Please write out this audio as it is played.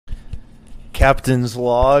Captain's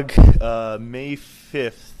log, May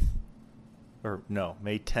 5th,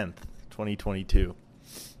 May 10th, 2022.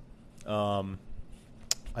 I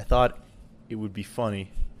thought it would be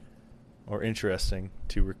funny or interesting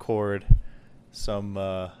to record some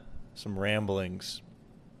ramblings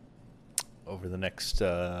over the next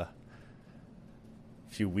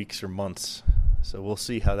few weeks or months. So we'll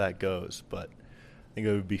see how that goes, but I think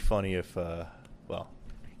it would be funny if, I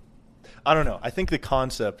don't know. I think the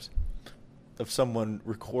concept of someone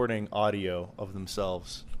recording audio of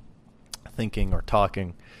themselves thinking or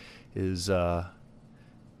talking is something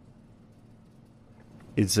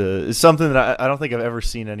that I don't think I've ever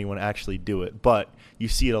seen anyone actually do it, but you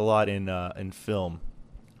see it a lot in film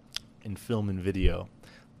and video.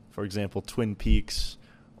 For example, Twin Peaks,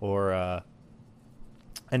 or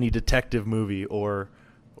any detective movie, or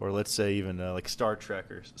let's say even like Star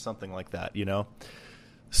Trek or something like that, you know?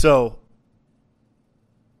 So,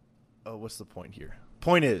 what's the point here? The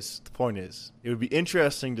point is, it would be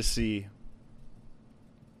interesting to see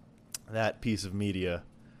that piece of media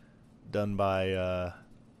done by, I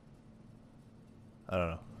don't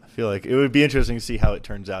know. I feel like it would be interesting to see how it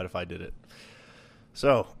turns out if I did it.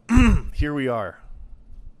 So, here we are.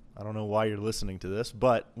 I don't know why you're listening to this,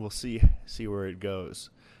 but we'll see where it goes.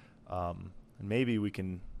 And maybe we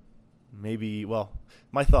can, my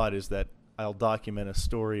thought is that I'll document a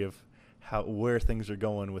story of where things are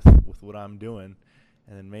going with what I'm doing,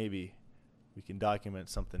 and then maybe we can document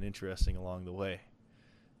something interesting along the way.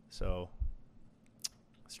 So,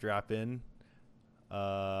 strap in,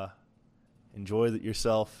 enjoy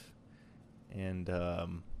yourself, and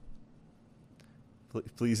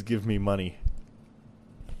please give me money.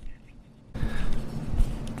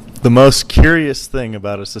 The most curious thing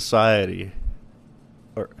about a society,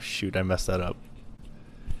 I messed that up.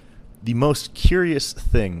 The most curious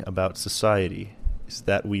thing about society is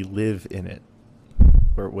that we live in it.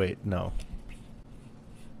 The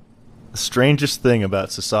strangest thing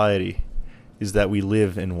about society is that we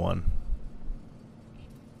live in one.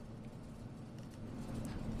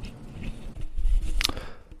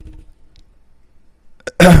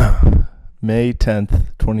 May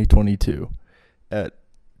 10th, 2022 at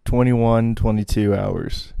 21:22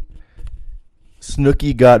 hours.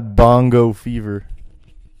 Snooki got bongo fever.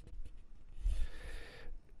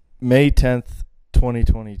 May 10th,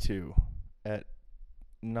 2022 at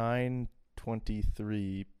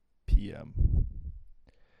 9:23 p.m.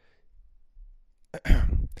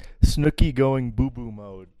 Snooki going boo-boo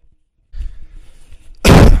mode.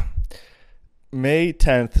 May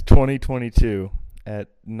 10th, 2022 at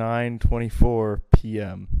 9:24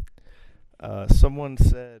 p.m. Someone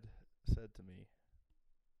said to me,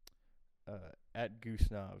 at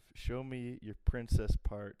Goosenav, show me your princess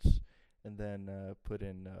parts, and then put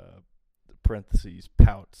in parentheses,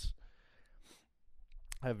 pouts.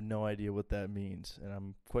 I have no idea what that means, and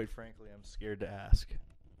I'm scared to ask.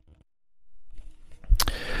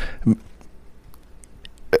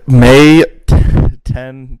 May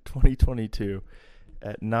 10, 2022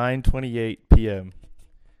 at 9:28 p.m.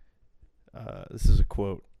 This is a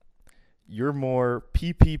quote. You're more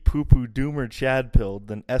pee-pee poo-poo doomer chad-pilled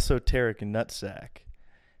than esoteric nutsack.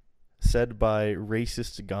 Said by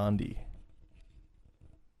racist Gandhi.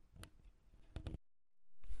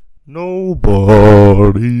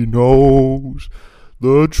 Nobody knows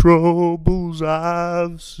the troubles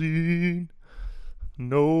I've seen.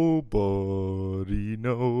 Nobody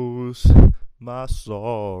knows my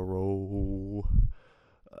sorrow.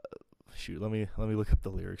 Let me look up the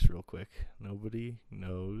lyrics real quick. Nobody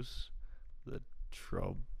knows the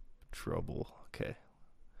trouble. Okay.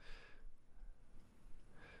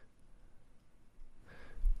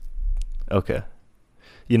 Okay.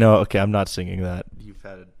 I'm not singing that.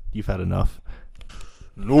 You've had enough.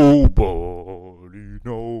 Nobody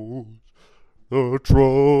knows the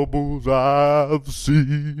troubles I've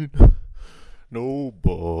seen.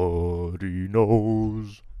 Nobody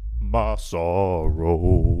knows my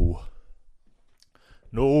sorrow.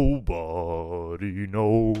 Nobody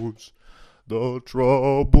knows the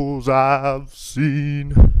troubles I've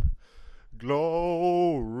seen.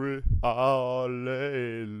 Glory,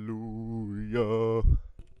 hallelujah.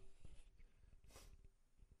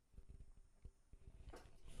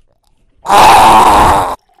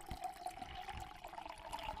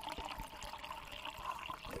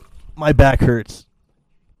 My back hurts.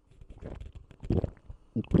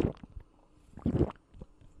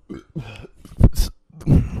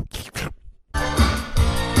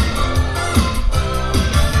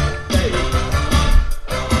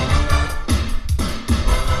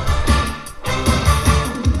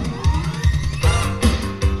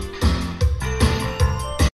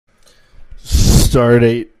 Star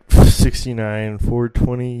date 69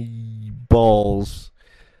 420 balls.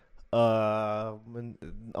 On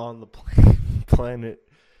the planet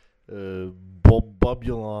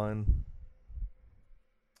Bubulon,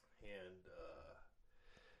 and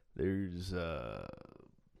there's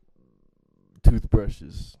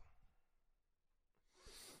toothbrushes.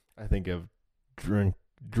 I think I've drank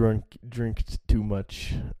too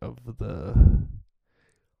much of the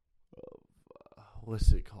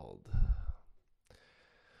what's it called?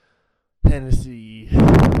 Hennessy.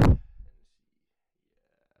 I'm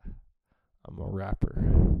a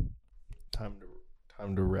rapper. Time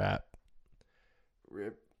to rap.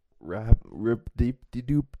 Rip deep de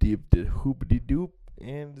doop deep de hoop de doop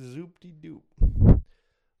and zoop de doop.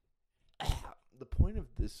 The point of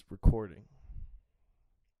this recording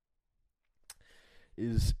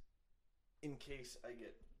is in case I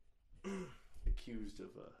get accused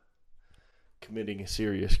of committing a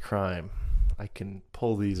serious crime, I can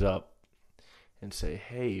pull these up and say,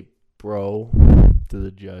 "Hey, bro," to the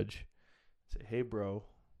judge. Say, "Hey, bro,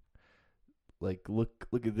 like look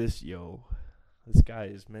at this, yo. This guy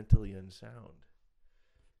is mentally unsound.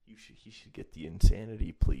 He should get the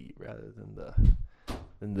insanity plea rather than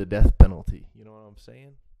the death penalty." You know what I'm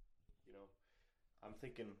saying? You know, I'm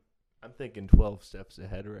thinking 12 steps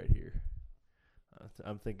ahead right here.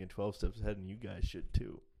 I'm thinking 12 steps ahead, and you guys should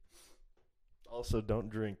too. Also, don't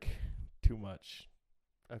drink too much.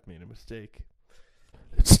 I've made a mistake.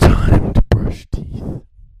 It's time to brush teeth. This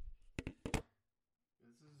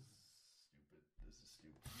is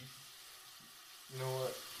stupid. You know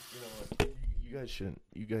what? You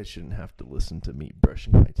guys shouldn't have to listen to me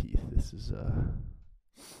brushing my teeth. This is a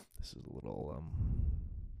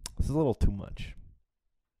little too much.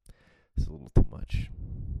 It's a little too much.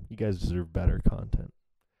 You guys deserve better content.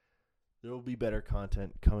 There will be better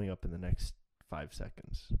content coming up in the next 5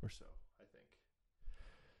 seconds or so, I think.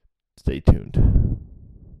 Stay tuned.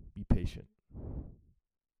 Be patient.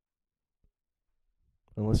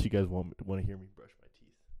 Unless you guys want to hear me brush my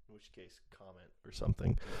teeth, in which case comment or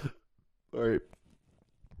something. All right.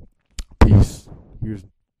 Peace. Here's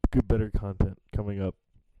good, better content coming up.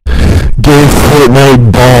 Give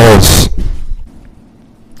Fortnite balls.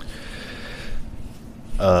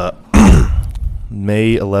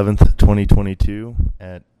 May 11th, 2022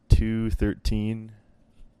 at 2:13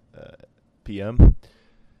 p.m.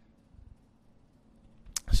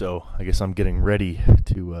 So I guess I'm getting ready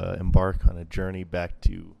to embark on a journey back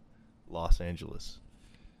to Los Angeles.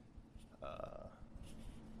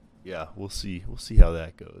 Yeah, we'll see. We'll see how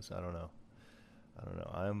that goes. I don't know.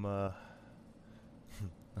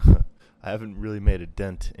 I haven't really made a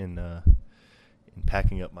dent in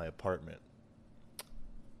packing up my apartment.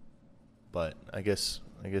 But I guess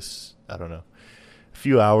I don't know. A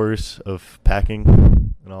few hours of packing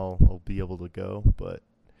and I'll be able to go, but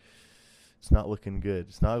it's not looking good.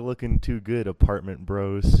 It's not looking too good, apartment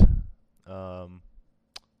bros.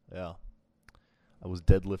 Yeah. I was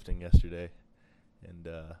deadlifting yesterday, and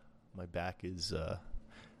my back is I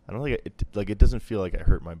don't think it doesn't feel like I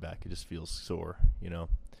hurt my back. It just feels sore, you know.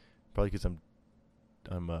 Probably cuz I'm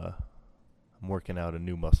working out a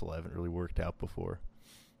new muscle I haven't really worked out before.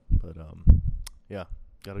 But yeah,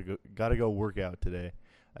 gotta go work out today.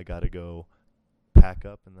 I gotta go pack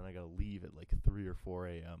up, and then I gotta leave at like 3 or 4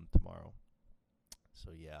 a.m. tomorrow.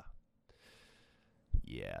 So yeah,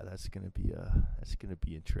 that's gonna be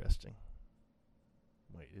interesting.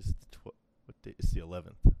 Wait, is it what day? It's the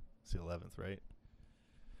 11th. It's the 11th, right?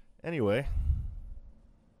 Anyway,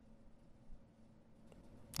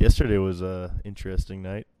 yesterday was a interesting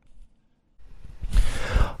night.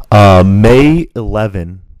 May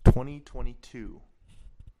 11, 2022.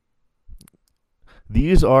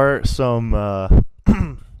 These are some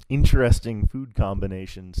interesting food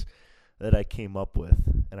combinations that I came up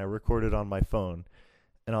with, and I recorded on my phone.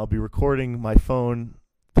 And I'll be recording my phone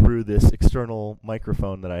through this external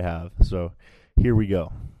microphone that I have. So here we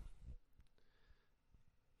go.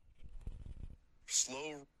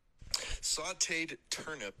 Sautéed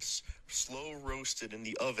turnips, slow roasted in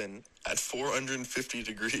the oven at 450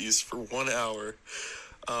 degrees for 1 hour,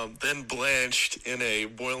 then blanched in a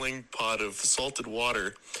boiling pot of salted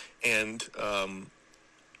water, and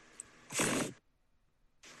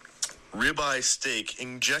ribeye steak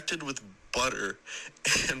injected with butter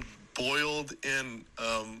and boiled in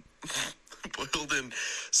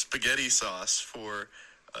spaghetti sauce for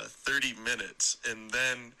 30 minutes, and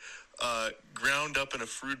then ground up in a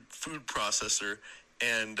food processor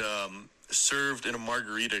and served in a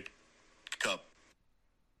margarita cup.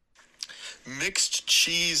 Mixed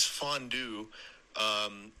cheese fondue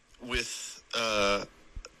with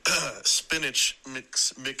spinach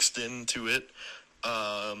mixed into it,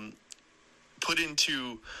 put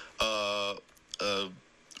into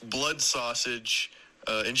blood sausage,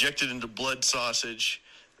 injected into blood sausage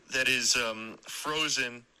that is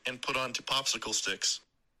frozen and put onto popsicle sticks.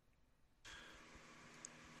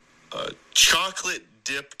 Chocolate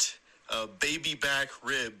dipped baby back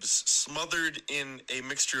ribs smothered in a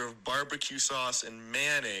mixture of barbecue sauce and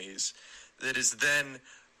mayonnaise that is then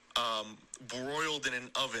broiled in an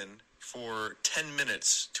oven for 10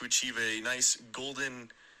 minutes to achieve a nice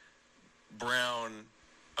golden brown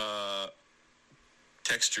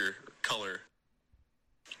texture, color.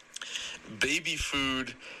 Baby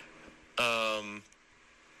food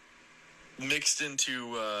mixed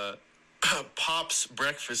into Pop's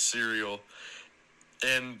breakfast cereal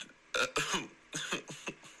and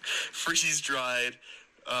freeze-dried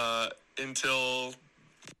until...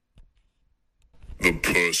 The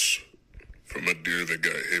puss from a deer that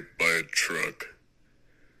got hit by a truck,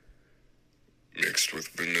 mixed with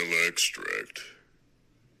vanilla extract,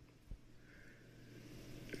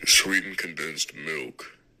 sweetened condensed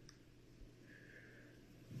milk,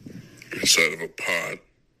 inside of a pot,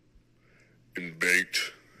 and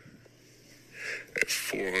baked at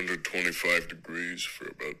 425 degrees for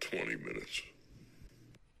about 20 minutes.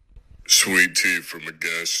 Sweet tea from a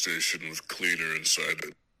gas station with cleaner inside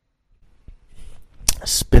it.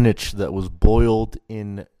 Spinach that was boiled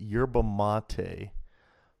in yerba mate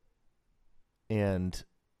and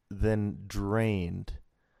then drained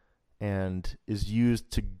and is used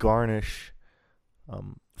to garnish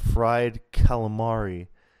fried calamari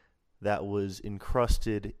that was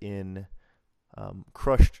encrusted in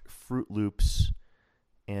crushed Fruit Loops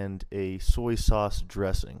and a soy sauce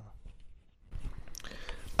dressing.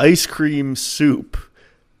 Ice cream soup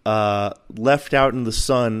left out in the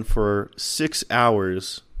sun for 6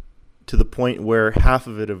 hours to the point where half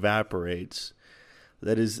of it evaporates.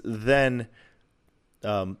 That is then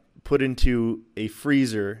put into a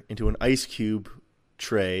freezer, into an ice cube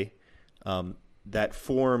tray that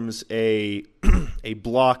forms a a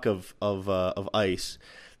block of ice.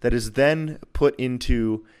 That is then put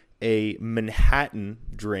into a Manhattan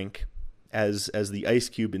drink as the ice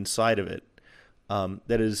cube inside of it.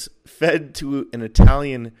 That is fed to an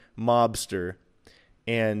Italian mobster,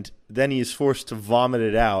 and then he is forced to vomit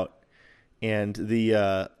it out, and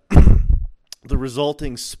the the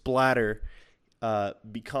resulting splatter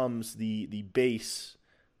becomes the base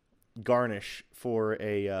garnish for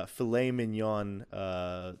a filet mignon.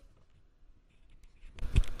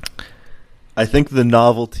 I think the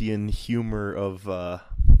novelty and humor of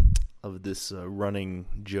this running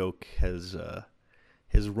joke has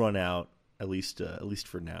run out. At least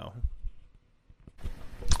for now.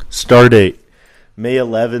 Stardate, May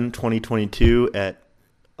 11, 2022 at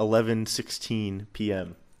 11:16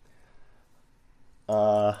 p.m.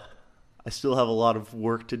 I still have a lot of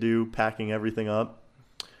work to do packing everything up.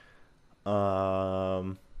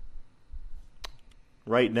 Right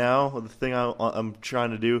now, the thing I'm trying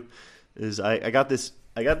to do is I got this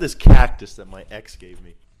cactus that my ex gave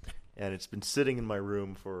me, and it's been sitting in my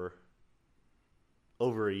room for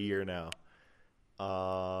over a year now.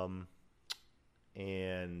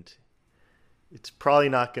 And it's probably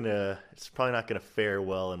not gonna fare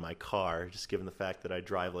well in my car, just given the fact that I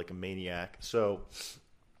drive like a maniac. So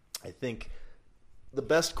I think the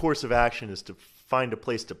best course of action is to find a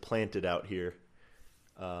place to plant it out here.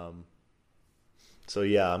 So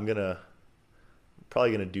yeah, I'm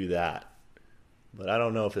probably gonna do that, but I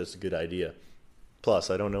don't know if it's a good idea.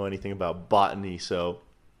 Plus, I don't know anything about botany, so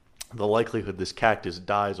the likelihood this cactus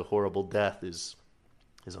dies a horrible death is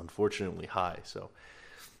unfortunately high. So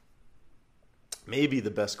maybe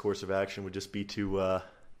the best course of action would just be to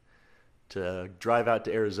drive out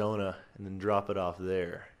to Arizona and then drop it off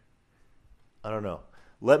there. I don't know.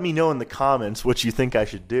 Let me know in the comments what you think I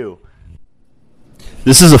should do.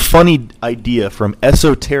 This is a funny idea from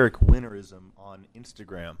Esoteric Winterism on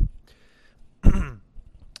Instagram.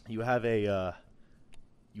 You have a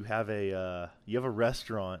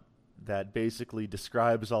restaurant that basically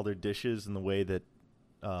describes all their dishes in the way that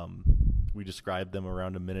we described them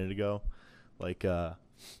around a minute ago, like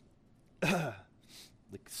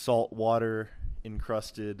saltwater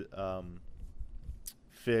encrusted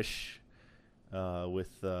fish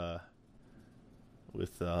with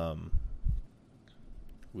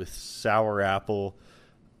sour apple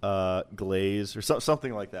glaze or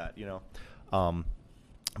something like that, you know.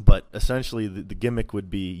 But essentially, the gimmick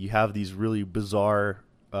would be you have these really bizarre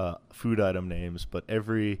food item names, but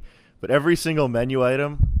every single menu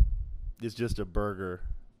item is just a burger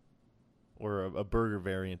or a burger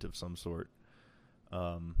variant of some sort.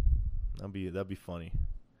 That'd be funny.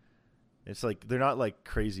 It's like they're not like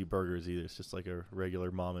crazy burgers either. It's just like a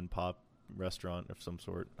regular mom and pop restaurant of some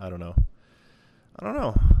sort. I don't know.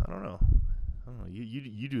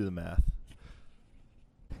 You do the math.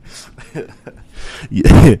 You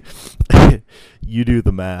do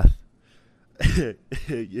the math.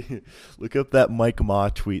 Look up that Mike Ma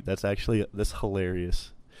tweet. That's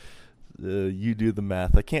hilarious. You do the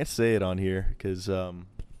math. I can't say it on here because I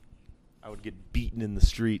would get beaten in the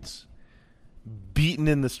streets. Beaten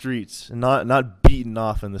in the streets, and not beaten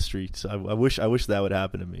off in the streets. I wish that would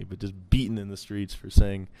happen to me, but just beaten in the streets for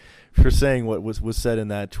saying what was said in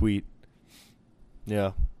that tweet.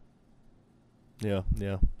 Yeah.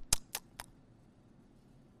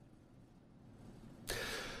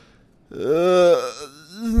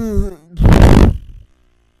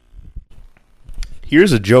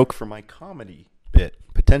 Here's a joke for my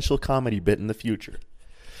potential comedy bit in the future.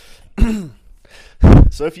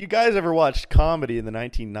 So if you guys ever watched comedy in the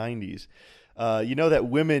 1990s, you know that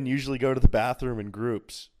women usually go to the bathroom in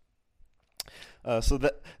groups. So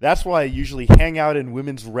that's why I usually hang out in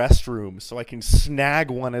women's restrooms so I can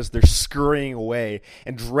snag one as they're scurrying away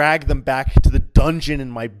and drag them back to the dungeon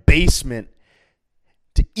in my basement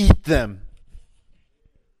to eat them.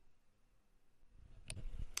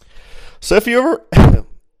 So if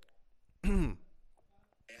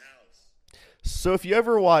you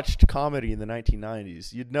ever watched comedy in the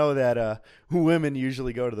 1990s, you'd know that women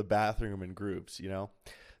usually go to the bathroom in groups, you know.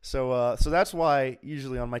 So that's why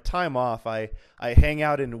usually on my time off, I hang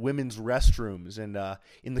out in women's restrooms and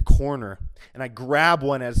in the corner, and I grab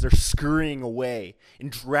one as they're scurrying away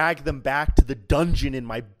and drag them back to the dungeon in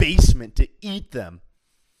my basement to eat them.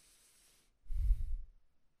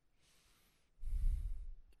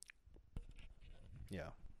 Yeah.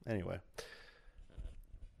 Anyway.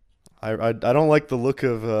 I don't like the look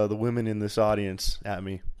of the women in this audience at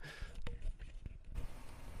me.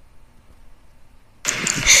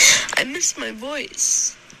 I miss my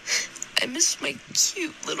voice. I miss my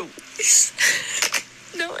cute little voice.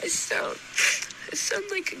 Now I sound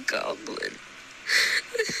like a goblin.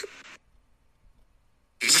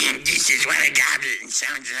 This is what a goblin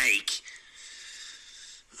sounds like.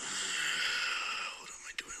 What am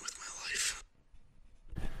I doing with my life?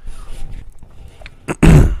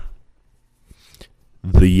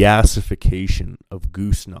 The Yassification of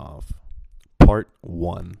Goosenov, Part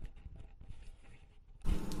 1.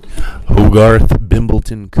 Hogarth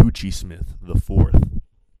Bimbleton Coochie Smith IV.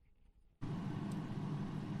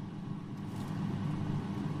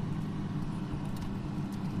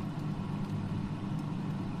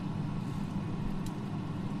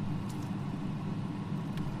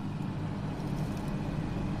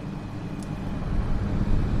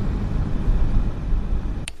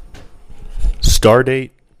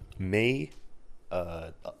 Stardate May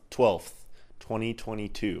 12th,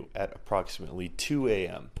 2022 at approximately 2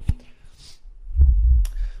 a.m.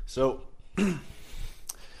 So, I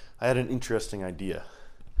had an interesting idea,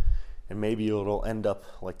 and maybe it'll end up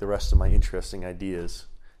like the rest of my interesting ideas,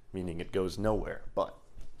 meaning it goes nowhere, but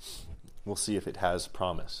we'll see if it has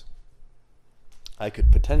promise. I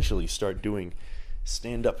could potentially start doing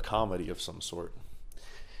stand-up comedy of some sort,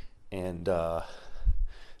 and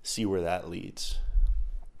see where that leads.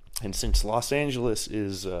 And since Los Angeles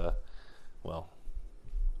is,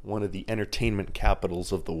 one of the entertainment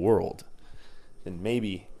capitals of the world, then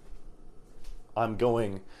maybe I'm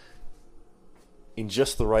going in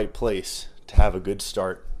just the right place to have a good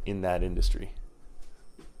start in that industry.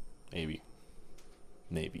 Maybe.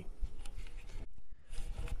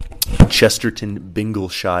 Chesterton,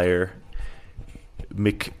 Bingleshire,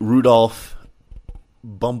 McRudolph,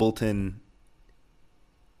 Bumbleton,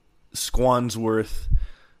 Squansworth,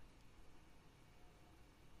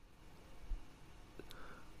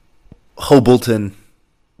 Hobleton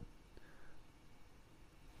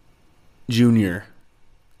Jr.,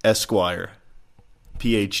 Esquire,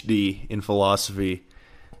 PhD in philosophy,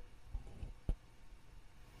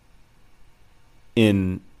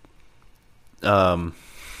 in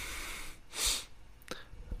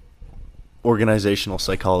organizational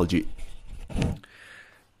psychology.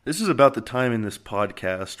 This is about the time in this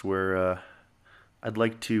podcast where I'd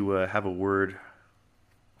like to have a word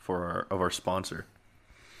for our sponsor.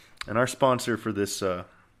 And our sponsor for this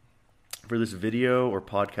video or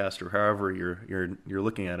podcast or however you're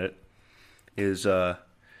looking at it is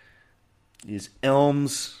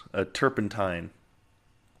Elms Turpentine.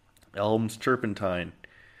 Elms Turpentine.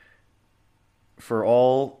 For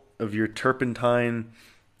all of your turpentine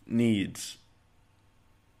needs,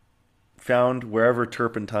 found wherever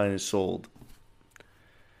turpentine is sold.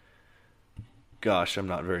 Gosh, I'm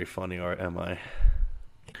not very funny, or am I?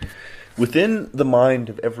 Within the mind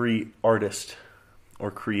of every artist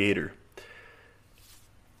or creator,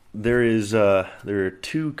 there are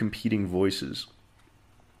two competing voices.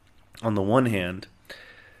 On the one hand,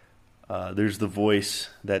 there's the voice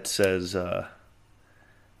that says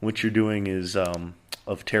what you're doing is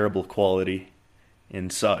of terrible quality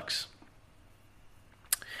and sucks.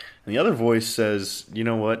 And the other voice says, you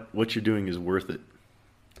know what you're doing is worth it.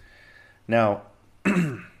 Now,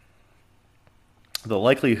 the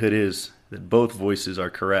likelihood is that both voices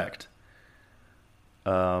are correct.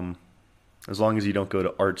 As long as you don't go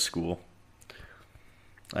to art school,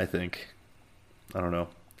 I think. I don't know.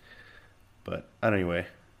 But anyway,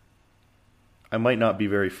 I might not be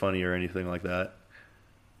very funny or anything like that.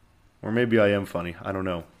 Or maybe I am funny. I don't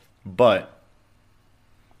know. But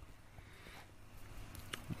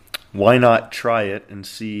why not try it and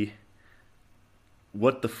see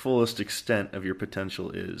what the fullest extent of your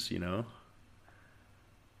potential is, you know?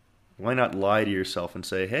 Why not lie to yourself and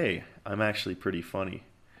say, hey, I'm actually pretty funny?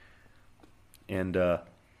 And, I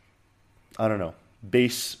don't know,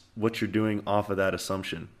 base what you're doing off of that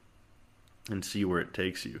assumption and see where it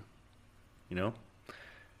takes you, you know?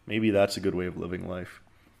 Maybe that's a good way of living life.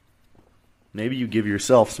 Maybe you give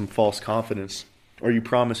yourself some false confidence, or you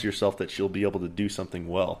promise yourself that you'll be able to do something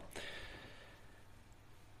well,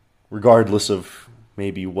 regardless of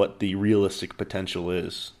maybe what the realistic potential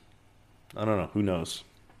is. I don't know. Who knows?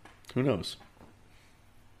 Who knows?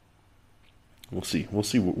 We'll see.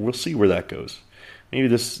 We'll see where that goes. Maybe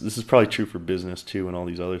this is probably true for business too, and all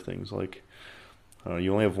these other things. Like, I don't know,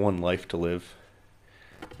 you only have one life to live,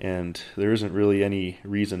 and there isn't really any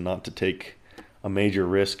reason not to take a major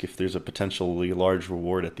risk if there's a potentially large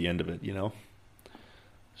reward at the end of it, you know?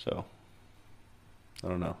 So, I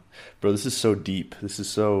don't know. Bro, this is so deep. This is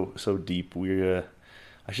so deep.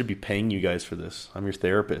 I should be paying you guys for this. I'm your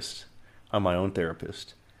therapist. I'm my own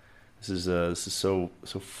therapist. This is so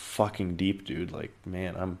fucking deep, dude. Like,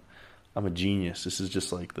 man, I'm a genius. This is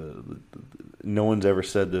just like the no one's ever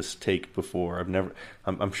said this take before.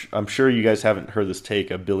 I'm sure you guys haven't heard this take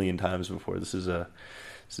a billion times before. This is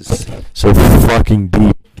so fucking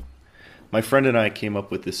deep. My friend and I came up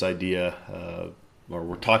with this idea, or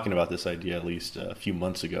we're talking about this idea at least a few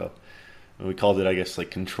months ago. And we called it, I guess, like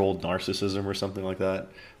controlled narcissism or something like that.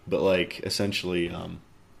 But like essentially,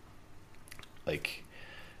 like,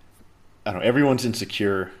 I don't know, everyone's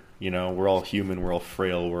insecure, you know, we're all human, we're all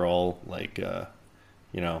frail, we're all like,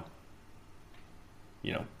 you know,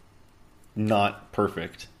 not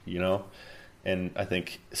perfect, you know? And I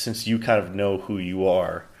think since you kind of know who you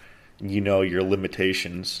are, you know your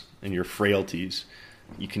limitations and your frailties,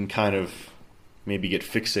 you can kind of maybe get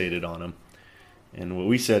fixated on them. And what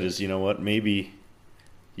we said is, you know what, maybe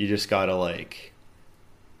you just gotta like,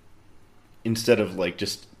 instead of like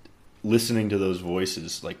just listening to those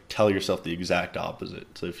voices, like tell yourself the exact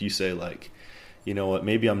opposite. So if you say like, you know what,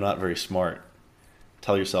 maybe I'm not very smart,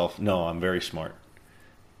 tell yourself, no, I'm very smart.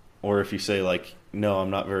 Or if you say like, no, I'm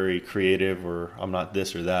not very creative, or I'm not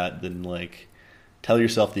this or that, then like tell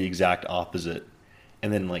yourself the exact opposite,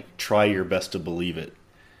 and then like try your best to believe it.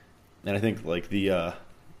 And I think like the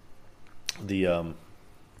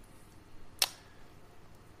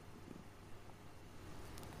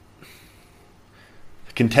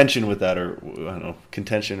contention with that, or I don't know,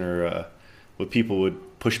 contention or what people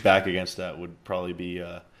would push back against that would probably be,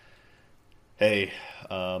 hey,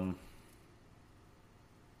 well,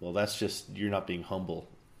 that's just, you're not being humble.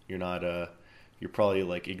 You're not, you're probably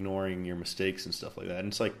like ignoring your mistakes and stuff like that. And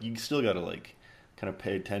it's like, you still got to like kind of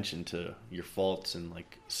pay attention to your faults and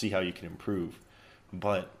like see how you can improve.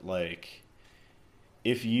 But like,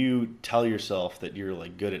 if you tell yourself that you're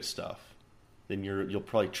like good at stuff, then you'll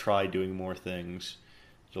probably try doing more things.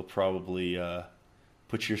 You'll probably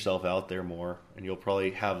put yourself out there more, and you'll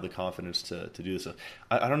probably have the confidence to do this.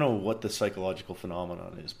 I don't know what the psychological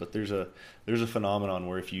phenomenon is, but there's a phenomenon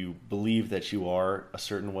where if you believe that you are a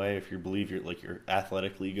certain way, if you believe you're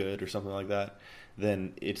athletically good or something like that,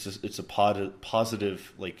 then it's a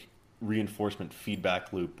positive like reinforcement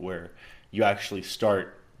feedback loop where you actually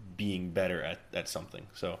start being better at something.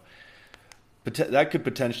 So that could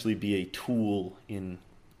potentially be a tool in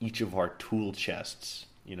each of our tool chests,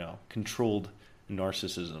 you know, controlled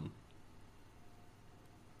narcissism.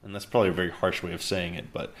 And that's probably a very harsh way of saying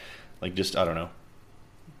it, but like, just, I don't know,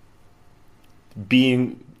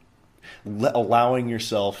 allowing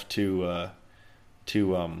yourself to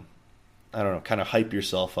I don't know, kind of hype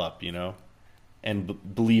yourself up, you know,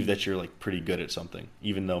 and believe that you're like pretty good at something,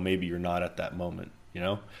 even though maybe you're not at that moment, you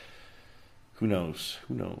know. Who knows?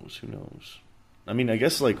 I mean, I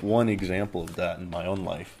guess like one example of that in my own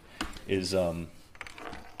life is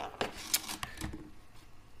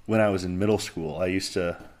when I was in middle school, I used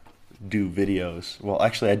to do videos. Well,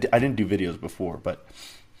 actually, I didn't do videos before, but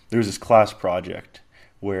there was this class project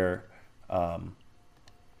where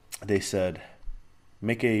they said,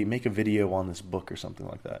 make a video on this book or something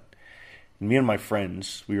like that. And me and my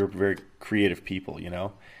friends, we were very creative people, you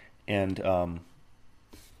know, and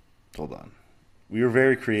hold on, we were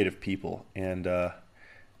very creative people, and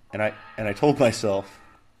I told myself,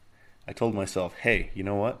 hey, you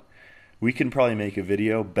know what? We can probably make a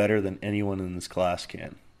video better than anyone in this class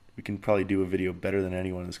can. We can probably do a video better than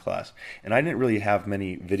anyone in this class. And I didn't really have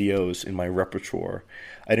many videos in my repertoire.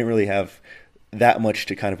 I didn't really have that much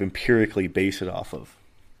to kind of empirically base it off of.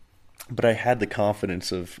 But I had the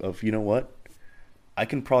confidence of you know what? I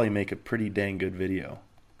can probably make a pretty dang good video.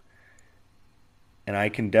 And I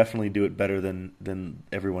can definitely do it better than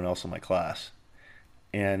everyone else in my class.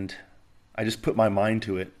 And I just put my mind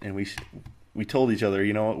to it, and we told each other,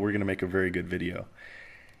 you know what, we're going to make a very good video.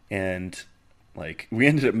 And like we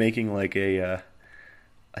ended up making like I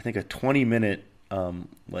think a 20-minute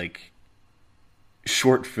like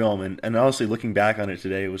short film, and honestly looking back on it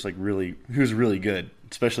today, it was really good,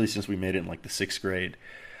 especially since we made it in like the 6th grade.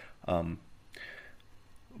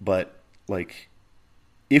 But like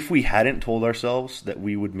if we hadn't told ourselves that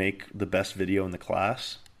we would make the best video in the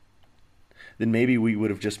class, then maybe we would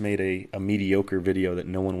have just made a mediocre video that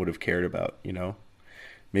no one would have cared about, you know?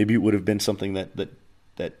 Maybe it would have been something that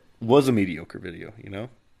was a mediocre video, you know?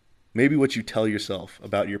 Maybe what you tell yourself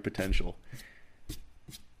about your potential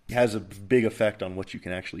has a big effect on what you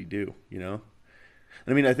can actually do, you know?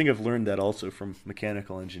 I mean, I think I've learned that also from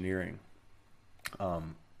mechanical engineering.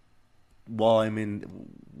 While I'm in,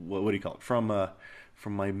 what do you call it? From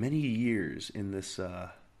my many years in this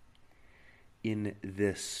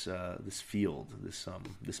this field,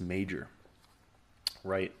 this major,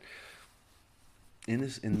 right?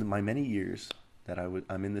 In my many years that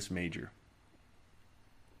I'm in this major,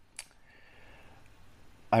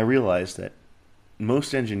 I realized that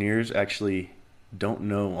most engineers actually don't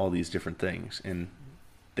know all these different things, and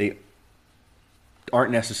they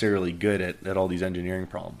aren't necessarily good at all these engineering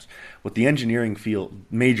problems. What the engineering field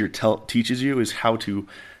major teaches you is how to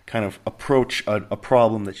kind of approach a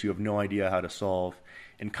problem that you have no idea how to solve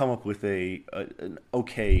and come up with an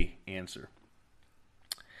okay answer.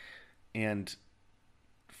 And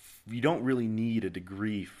you don't really need a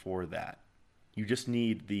degree for that. You just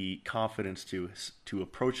need the confidence to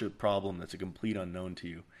approach a problem that's a complete unknown to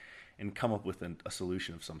you and come up with a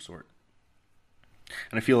solution of some sort.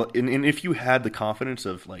 And I feel, and if you had the confidence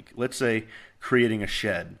of, like, let's say creating a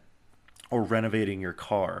shed or renovating your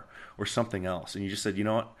car or something else, and you just said, you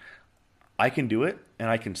know what, I can do it and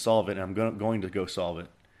I can solve it, and I'm going to go solve it,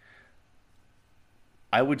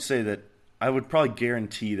 I would say that I would probably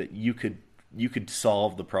guarantee that you could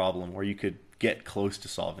solve the problem, or you could get close to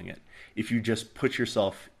solving it if you just put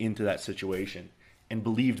yourself into that situation and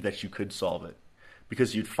believed that you could solve it.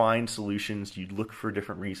 Because you'd find solutions, you'd look for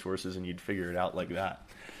different resources, and you'd figure it out like that.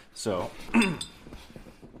 So,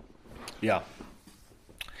 yeah.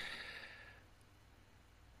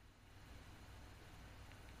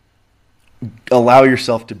 Allow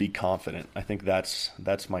yourself to be confident. I think that's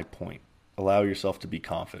my point. Allow yourself to be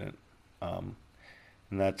confident. And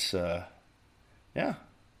that's it.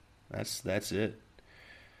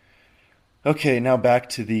 Okay, now back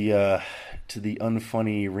to the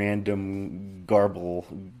unfunny random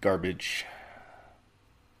garbage.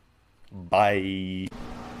 Bye.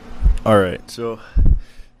 All right, so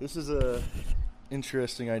this is a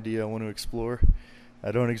interesting idea I want to explore.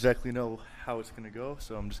 I don't exactly know how it's going to go,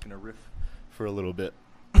 so I'm just going to riff for a little bit.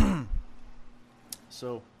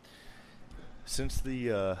 So, since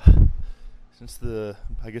the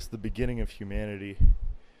I guess the beginning of humanity,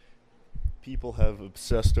 people have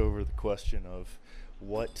obsessed over the question of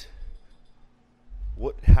what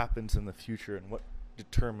happens in the future and what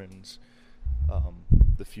determines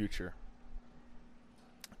the future.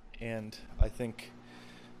 And I think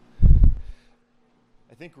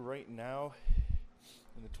right now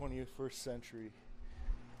in the 21st century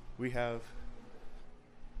we have,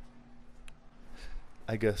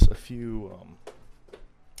 I guess, a few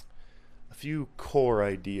core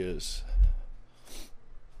ideas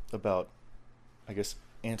about, I guess,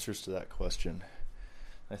 answers to that question.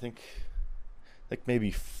 I think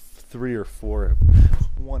maybe 3 or 4 have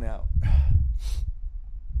won out.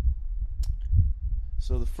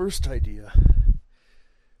 So the first idea,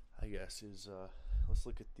 I guess, is let's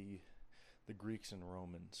look at the Greeks and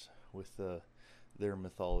Romans with their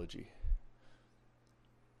mythology.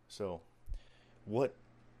 So, what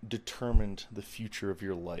determined the future of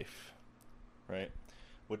your life, right?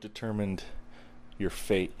 What determined your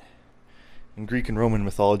fate? in Greek and Roman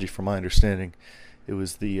mythology, from my understanding, it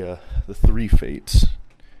was the three fates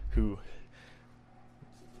who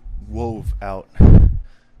wove out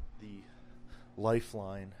the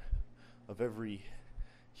lifeline of every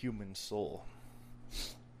human soul.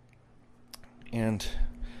 And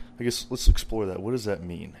I guess let's explore that. What does that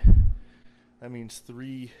mean? That means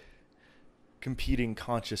three competing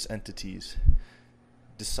conscious entities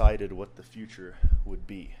decided what the future would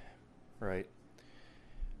be, right?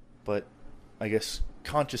 But I guess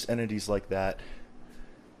conscious entities like that,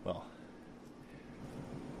 well,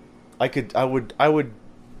 I would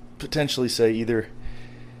potentially say either,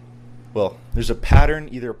 well, there's a pattern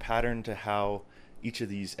to how each of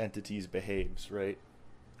these entities behaves, right?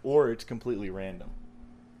 Or it's completely random.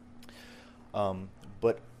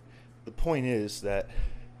 But the point is that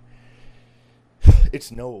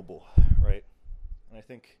it's knowable, right? And I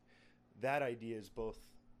think that idea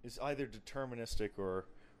is either deterministic or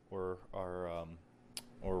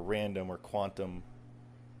random or quantum.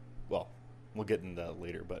 Well, we'll get into that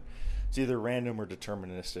later, but it's either random or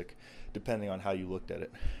deterministic, depending on how you looked at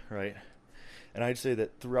it, right? And I'd say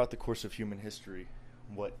that throughout the course of human history,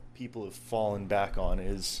 what people have fallen back on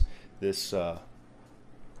is this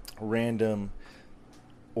random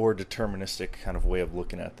or deterministic kind of way of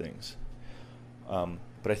looking at things.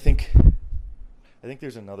 But I think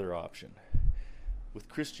there's another option. With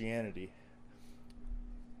Christianity,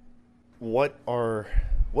 what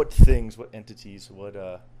things, what entities,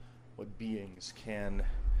 what beings can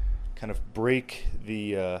kind of break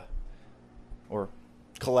the or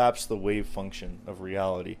collapse the wave function of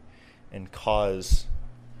reality and cause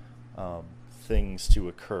things to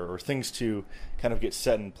occur, or things to kind of get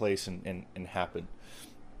set in place and happen.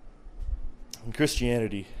 In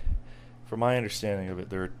Christianity, from my understanding of it,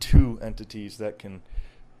 there are two entities that can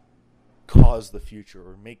cause the future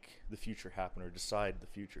or make the future happen or decide the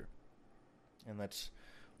future. And that's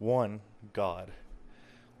one, God.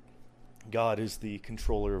 God is the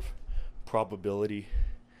controller of probability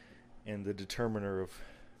and the determiner of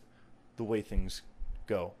the way things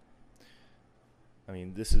go. I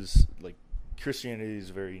mean, this is like, Christianity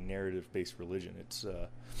is a very narrative-based religion. It's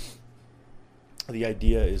the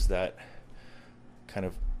idea is that kind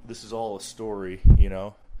of this is all a story, you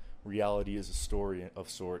know. Reality is a story of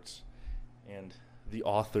sorts, and the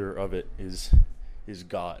author of it is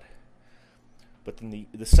God. But then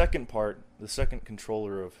the second part, the second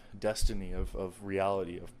controller of destiny, of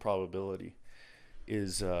reality, of probability,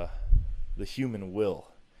 is the human will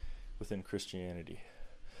within Christianity.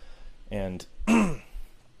 And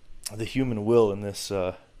the human will in this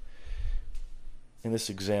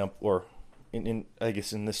example, or in I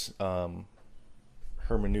guess in this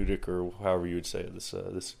hermeneutic, or however you would say it,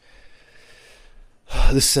 this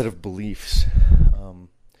set of beliefs,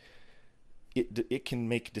 it can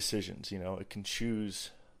make decisions. You know, it can choose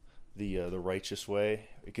the righteous way.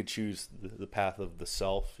 It could choose the path of the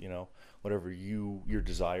self. You know, whatever your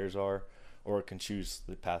desires are, or it can choose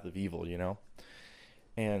the path of evil. You know,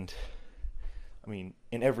 and I mean,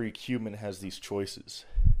 and every human has these choices.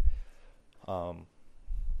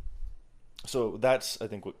 So that's, I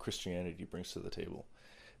think, what Christianity brings to the table.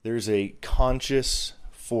 There's a conscious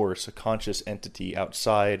force, a conscious entity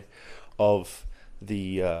outside of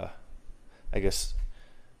the, I guess,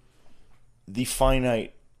 the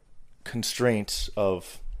finite constraints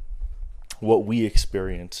of what we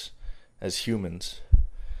experience as humans.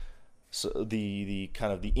 So the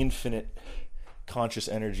kind of the infinite conscious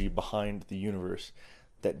energy behind the universe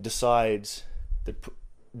that decides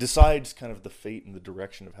kind of the fate and the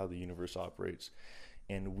direction of how the universe operates,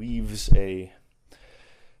 and weaves a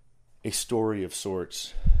story of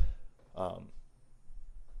sorts,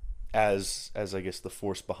 as I guess the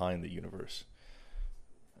force behind the universe,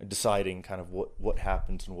 deciding kind of what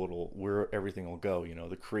happens and where everything will go. You know,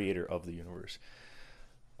 the creator of the universe.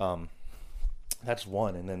 That's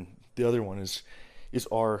one, and then the other one is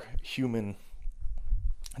our human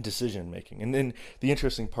decision making. And then the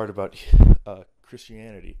interesting part about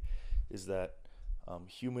Christianity is that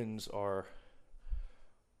humans are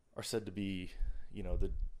said to be, you know,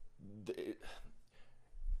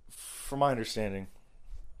 from my understanding,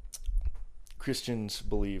 Christians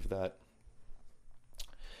believe that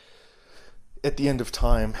at the end of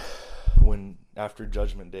time, when after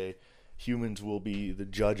Judgment Day, humans will be the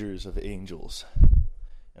judges of angels.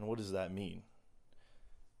 And what does that mean?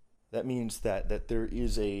 That means that there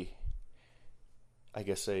is an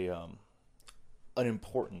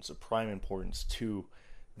importance, a prime importance to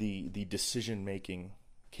the decision-making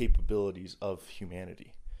capabilities of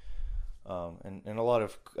humanity. And a lot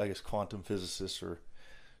of, I guess, quantum physicists or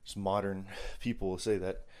just modern people will say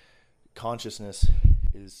that consciousness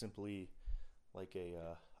is simply like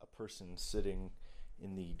a person sitting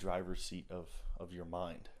in the driver's seat of your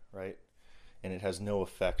mind, right? And it has no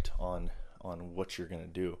effect on what you're going to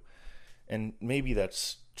do. And maybe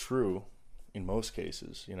that's true in most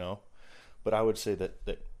cases, but I would say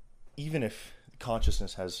that even if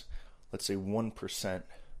consciousness has, let's say, 1%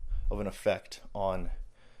 of an effect on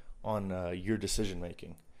your decision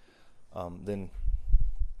making, then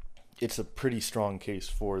it's a pretty strong case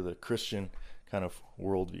for the Christian kind of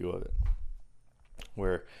worldview of it,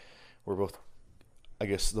 where we're both, I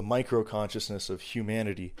guess, the micro consciousness of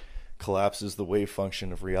humanity collapses the wave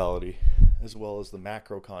function of reality, as well as the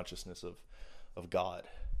macro consciousness of God.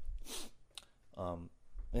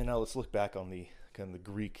 And now let's look back on the kind of the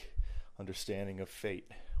Greek understanding of fate,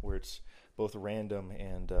 where it's both random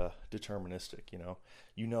and deterministic.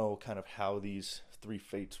 You know kind of how these three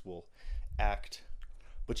fates will act,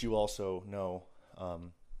 but you also know,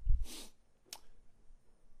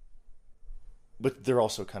 but they're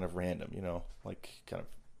also kind of random. Like kind of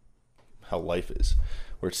how life is,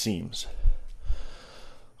 where it seems.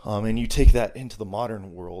 And you take that into the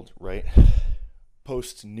modern world, right?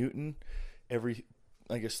 Post Newton,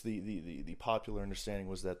 I guess the popular understanding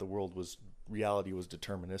was that reality was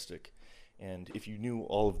deterministic. And if you knew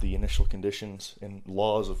all of the initial conditions and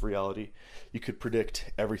laws of reality, you could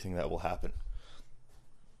predict everything that will happen.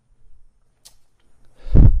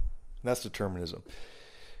 That's determinism.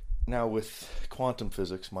 Now with quantum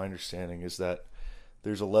physics, my understanding is that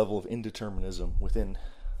there's a level of indeterminism within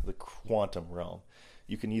the quantum realm.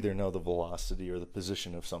 You can either know the velocity or the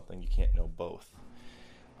position of something. You can't know both.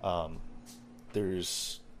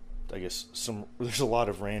 There's a lot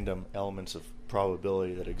of random elements of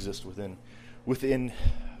probability that exist within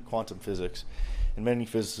quantum physics, and many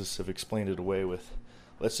physicists have explained it away with,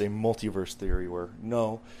 let's say, multiverse theory, where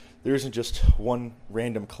no, there isn't just one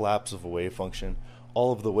random collapse of a wave function.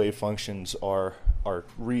 All of the wave functions are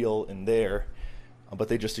real and there, but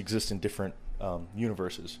they just exist in different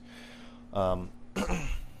universes. And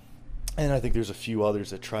I think there's a few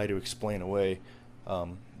others that try to explain away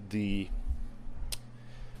the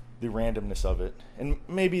randomness of it, and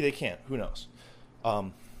maybe they can't. Who knows?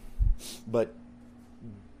 But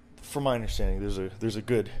from my understanding, there's a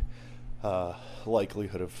good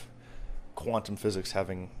likelihood of quantum physics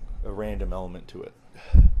having a random element to it.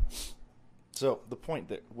 So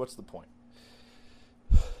what's the point?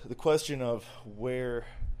 The question of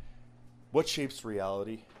what shapes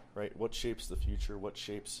reality, right? What shapes the future? What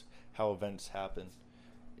shapes how events happen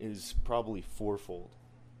is probably fourfold.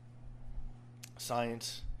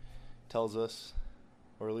 Science tells us,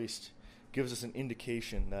 or at least gives us an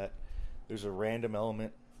indication, that there's a random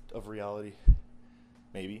element of reality.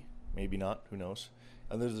 Maybe not, who knows?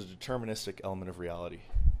 And there's a deterministic element of reality.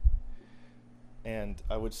 And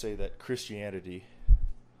I would say that Christianity,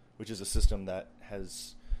 which is a system that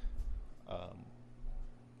has,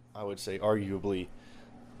 I would say, arguably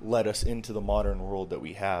led us into the modern world that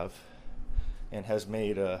we have, and has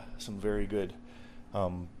made some very good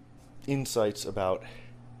insights about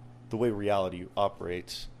the way reality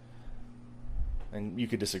operates. And you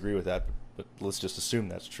could disagree with that, but let's just assume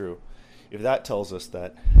that's true. If that tells us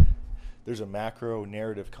that there's a macro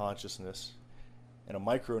narrative consciousness and a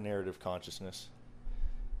micro narrative consciousness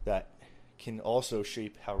that can also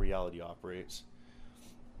shape how reality operates,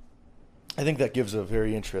 I think that gives a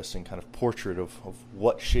very interesting kind of portrait of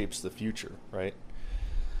what shapes the future, right?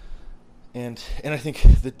 And I think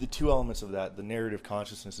that the two elements of that, the narrative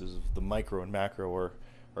consciousnesses of the micro and macro,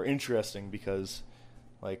 are interesting because,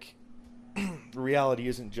 like, reality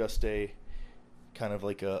isn't just a kind of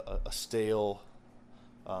like a stale,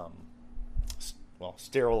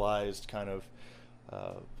 sterilized kind of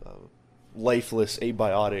lifeless,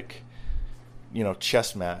 abiotic,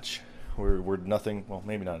 chess match where nothing. Well,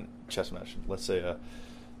 maybe not a chess match. Let's say a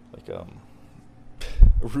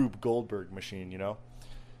Rube Goldberg machine.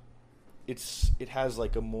 It has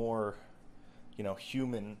like a more,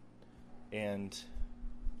 human and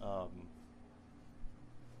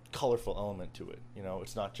colorful element to it.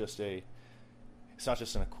 It's not just an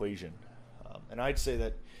equation. And I'd say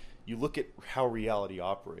that you look at how reality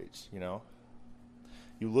operates.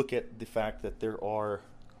 You look at the fact that there are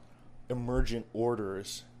emergent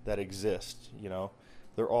orders that exist.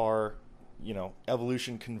 There are,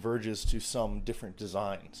 evolution converges to some different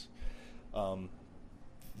designs.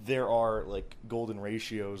 There are like golden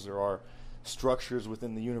ratios. There are structures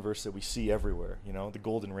within the universe that we see everywhere. The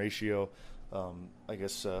golden ratio, the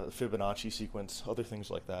Fibonacci sequence, other things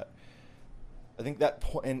like that. I think that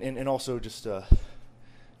and also just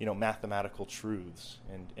mathematical truths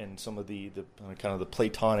and some of the kind of the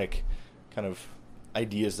Platonic kind of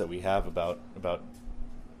ideas that we have about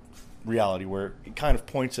reality, where it kind of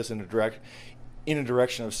points us in a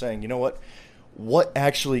direction of saying, you know what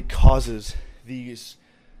actually causes these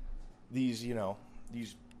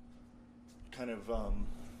kind of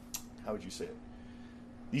how would you say it?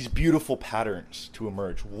 These beautiful patterns to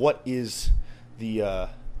emerge. What is the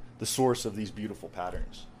source of these beautiful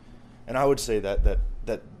patterns? And I would say that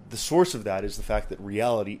the source of that is the fact that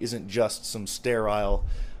reality isn't just some sterile,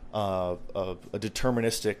 a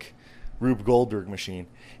deterministic Rube Goldberg machine.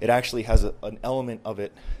 It actually has an element of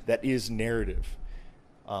it that is narrative,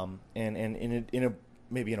 and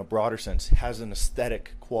maybe in a broader sense, has an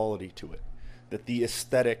aesthetic quality to it. That the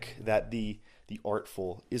aesthetic, that the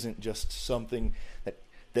artful, isn't just something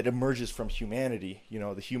that emerges from humanity,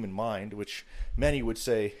 the human mind, which many would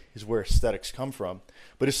say is where aesthetics come from,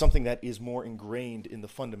 but is something that is more ingrained in the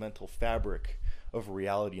fundamental fabric of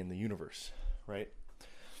reality in the universe, right?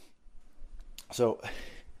 So,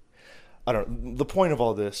 I don't know, the point of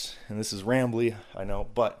all this, and this is rambly, I know,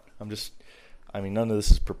 but none of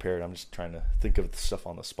this is prepared. I'm just trying to think of the stuff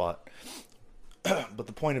on the spot. But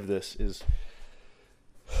the point of this is,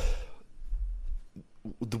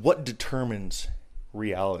 what determines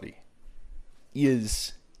reality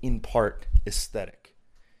is in part aesthetic.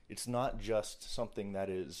 It's not just something that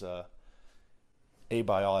is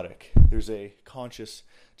abiotic. There's a conscious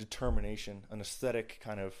determination, an aesthetic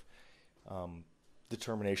kind of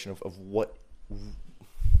determination of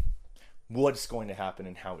what's going to happen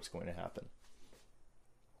and how it's going to happen,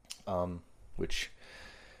 which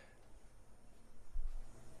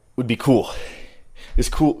would be cool. It's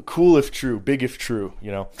cool if true, big if true,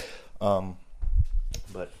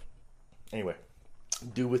 But anyway,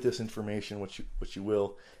 do with this information what you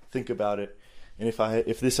will. Think about it, and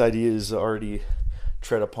if this idea is already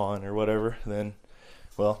tread upon or whatever, then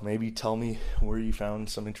well, maybe tell me where you found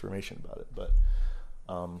some information about it. But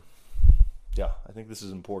yeah, I think this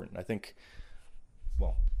is important.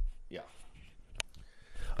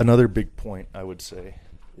 Another big point I would say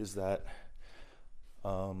is that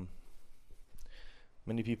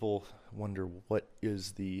many people wonder what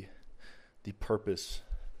is the purpose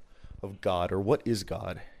of God, or what is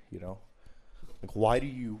God, Like why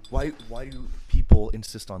do people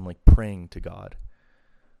insist on like praying to God?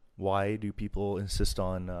 Why do people insist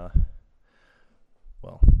on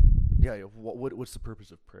what's the purpose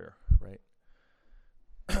of prayer, right?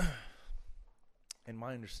 And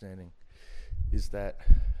my understanding is that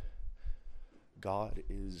God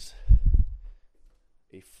is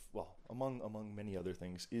among many other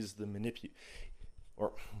things, is the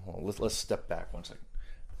let's step back 1 second.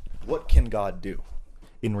 What can God do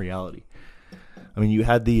in reality? I mean, you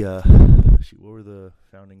had the what were the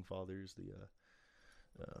founding fathers?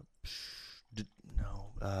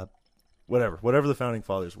 Whatever the founding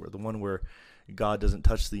fathers were. The one where God doesn't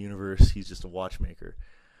touch the universe; He's just a watchmaker.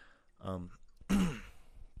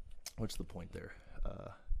 What's the point there?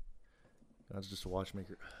 God's just a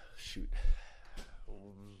watchmaker. Shoot.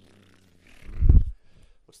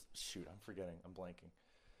 I'm forgetting. I'm blanking.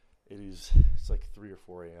 It's like 3 or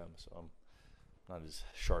 4 a.m., so I'm not as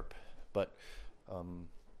sharp. But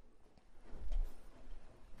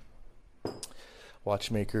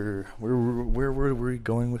watchmaker. Where were we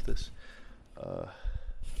going with this?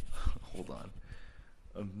 Hold on.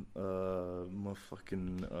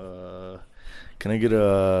 Can I get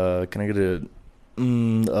a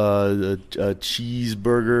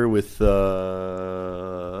cheeseburger with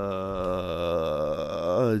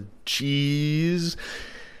cheese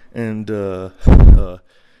and a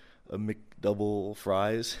McDouble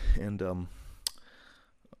fries and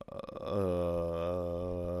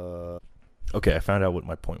okay, I found out what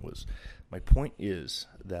my point was. My point is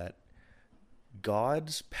that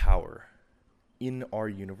God's power in our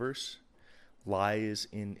universe lies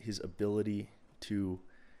in His ability to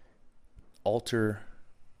alter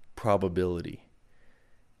probability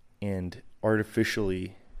and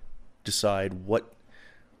artificially decide what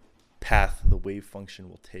path the wave function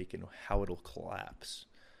will take and how it'll collapse.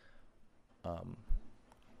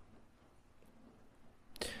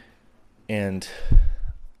 And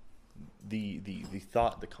the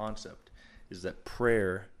thought, the concept is that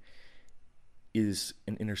prayer is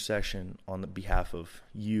an intercession on the behalf of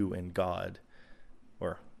you and God,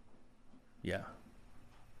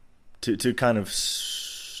 to kind of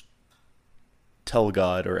tell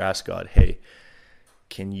God or ask God, hey,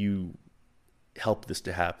 can you help this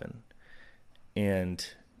to happen? And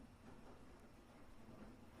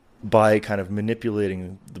by kind of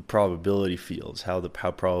manipulating the probability fields, how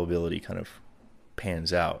probability kind of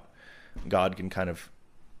pans out, God can kind of,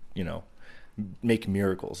 make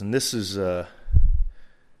miracles. And this is, I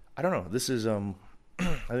don't know, this is, I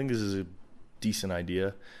think this is a decent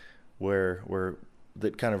idea where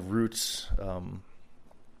that kind of roots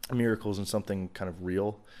miracles in something kind of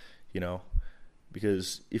real,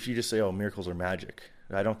 because if you just say, oh, miracles are magic,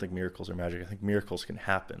 I don't think miracles are magic. I think miracles can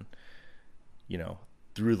happen,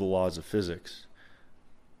 through the laws of physics.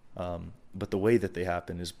 But the way that they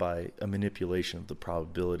happen is by a manipulation of the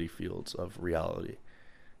probability fields of reality.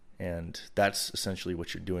 And that's essentially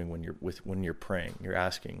what you're doing when you're praying. You're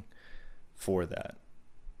asking for that.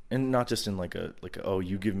 And not just in like a oh,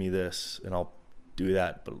 you give me this and I'll do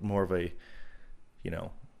that, but more of a,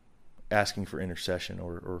 asking for intercession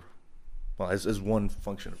or as one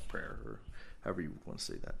function of prayer, or however you want to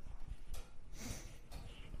say that.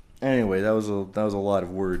 Anyway, that was a lot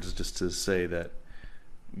of words just to say that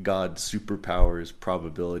God's superpower is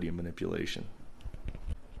probability and manipulation.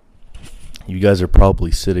 You guys are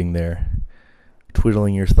probably sitting there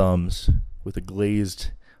twiddling your thumbs with a glazed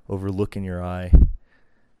over look in your eye,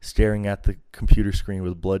 staring at the computer screen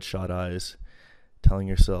with bloodshot eyes, telling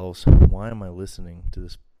yourselves, why am I listening to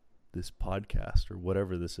this podcast or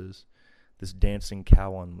whatever this is, this dancing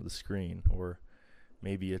cow on the screen, or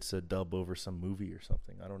maybe it's a dub over some movie or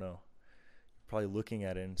something. I don't know. You're probably looking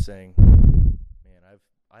at it and saying, man,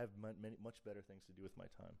 I have much better things to do with my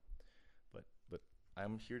time. But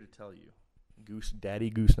I'm here to tell you,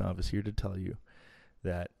 Daddy Goosenov is here to tell you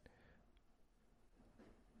that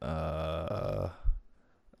oh,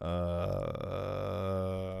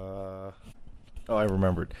 I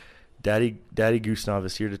remembered. Daddy Goosenov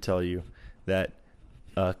is here to tell you that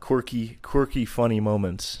quirky, funny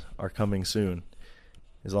moments are coming soon.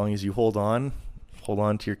 As long as you hold on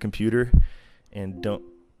to your computer, and don't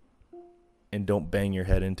bang your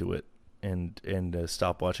head into it, and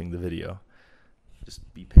stop watching the video.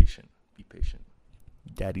 Just be patient. Be patient.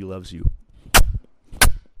 Daddy loves you.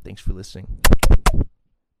 Thanks for listening.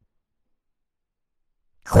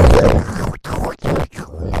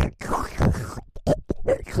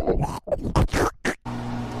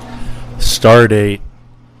 Stardate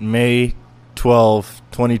May 12,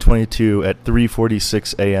 2022 at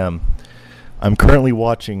 3:46 a.m. I'm currently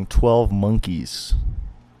watching 12 monkeys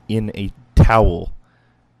in a towel,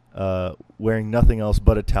 wearing nothing else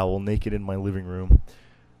but a towel, naked in my living room,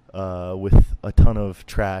 with a ton of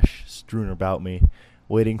trash strewn about me,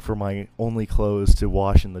 waiting for my only clothes to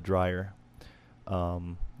wash in the dryer.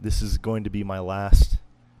 This is going to be my last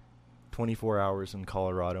 24 hours in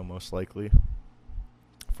Colorado, most likely,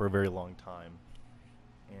 for a very long time.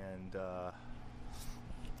 And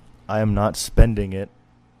I am not spending it.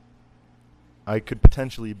 I could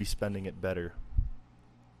potentially be spending it better.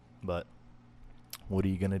 But what are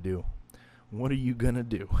you going to do? What are you going to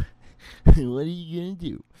do? What are you going to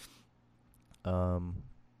do?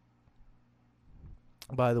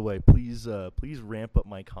 By the way, please ramp up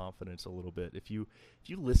my confidence a little bit. If you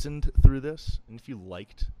listened through this and if you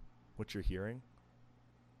liked what you're hearing,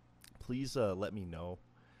 please let me know,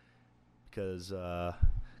 because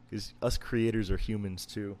us creators are humans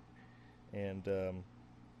too, and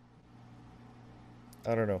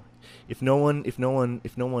I don't know, if no one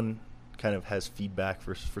kind of has feedback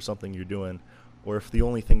for something you're doing, or if the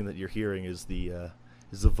only thing that you're hearing is the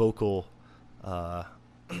vocal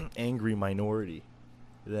angry minority,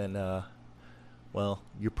 then well,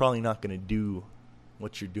 you're probably not going to do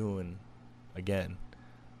what you're doing again.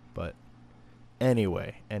 But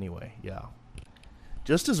anyway, yeah.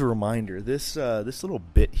 Just as a reminder, this little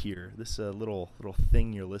bit here, this little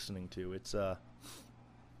thing you're listening to, it's I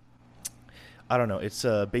don't know, it's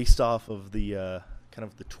based off of the kind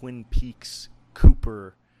of the Twin Peaks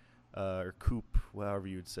Cooper or Coop, however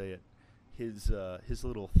you would say it, his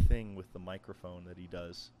little thing with the microphone that he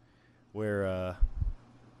does, where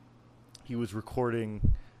he was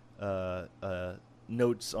recording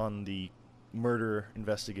notes on the murder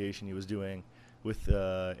investigation he was doing with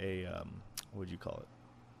a what would you call it,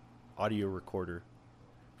 audio recorder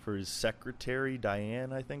for his secretary,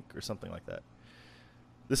 Diane, I think, or something like that.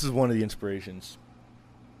 This is one of the inspirations.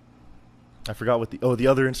 I forgot what the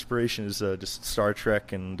other inspiration is, just Star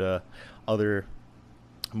Trek and other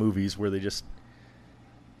movies where they just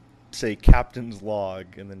say captain's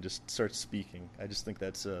log and then just start speaking. I just think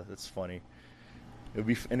that's funny. It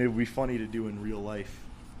would be funny to do in real life,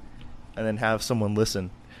 and then have someone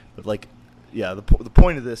listen. But the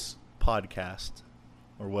point of this podcast,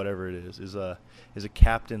 or whatever it is a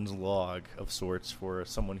captain's log of sorts for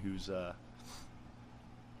someone who's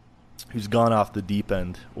gone off the deep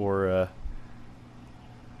end, or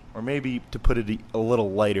maybe, to put it a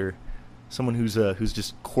little lighter, someone who's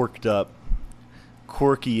just quirky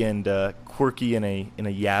in a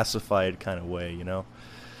yassified kind of way,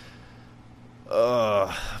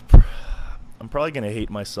 I'm probably gonna hate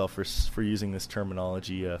myself for using this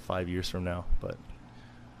terminology 5 years from now. But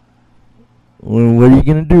well, what are you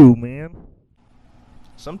gonna do, man?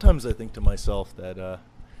 Sometimes I think to myself that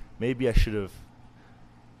maybe I should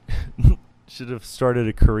have started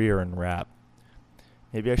a career in rap.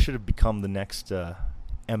 Maybe I should have become the next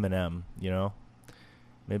Eminem. You know,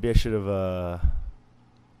 maybe I should have.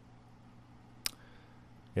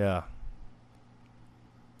 Yeah.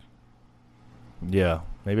 Yeah,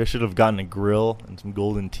 maybe I should have gotten a grill and some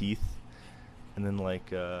golden teeth, and then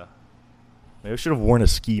maybe I should have worn a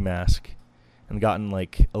ski mask and gotten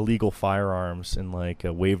illegal firearms and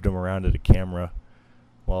waved them around at a camera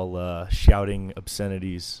while shouting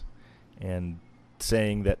obscenities and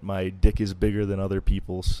saying that my dick is bigger than other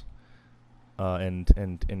people's,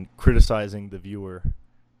 and criticizing the viewer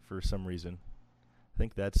for some reason. I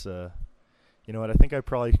think that's you know what? I think I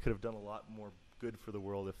probably could have done a lot more good for the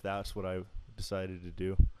world if that's what I decided to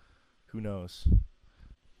do. Who knows?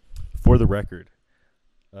 For the record,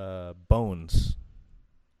 Bones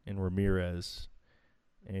and Ramirez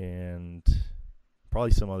and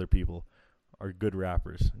probably some other people are good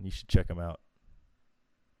rappers, and you should check them out.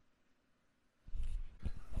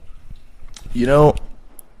 You know,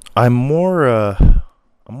 I'm more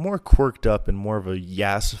quirked up in more of a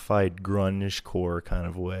yassified grunge-core kind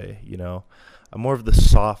of way, you know? I'm more of the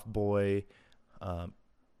soft boy,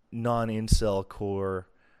 non-incel core,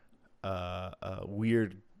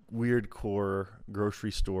 weird core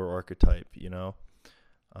grocery store archetype, you know?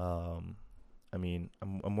 I mean,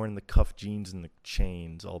 I'm wearing the cuff jeans and the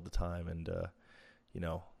chains all the time, and you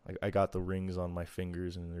know, I got the rings on my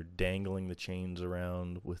fingers, and they're dangling the chains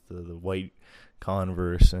around with the white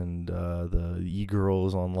Converse, and the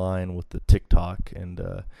e-girls online with the TikTok, and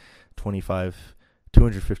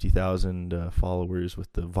 250,000 followers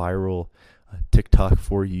with the viral TikTok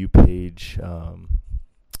For You page,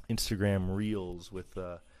 Instagram Reels with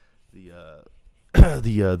the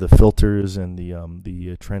filters and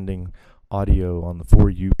the trending audio on the For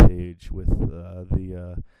You page, with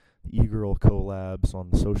the e-girl collabs on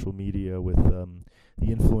the social media, with the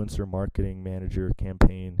influencer marketing manager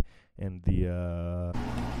campaign, and the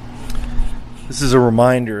this is a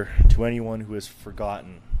reminder to anyone who has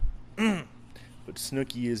forgotten, but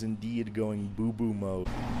Snooki is indeed going boo-boo mode.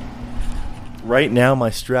 Right now,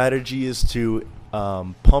 my strategy is to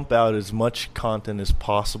pump out as much content as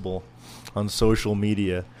possible on social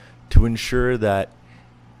media to ensure that,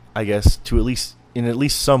 I guess, in at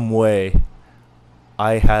least some way,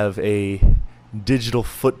 I have a digital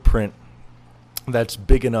footprint that's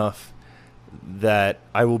big enough that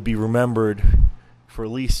I will be remembered for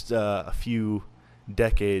at least a few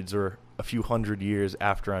decades or a few hundred years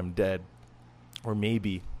after I'm dead, or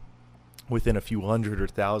maybe within a few hundred or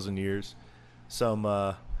thousand years, some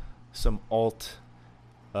alt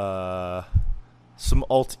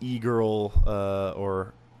e-girl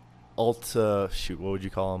or alt what would you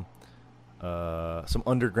call them? Some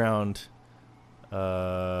underground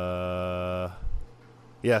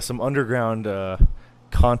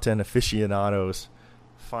content aficionados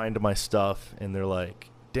find my stuff, and they're like,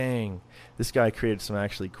 dang, this guy created some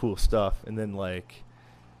actually cool stuff, and then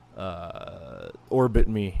orbit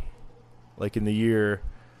me in the year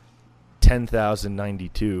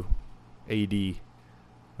 10,092 AD.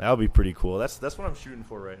 That would be pretty cool. That's what I'm shooting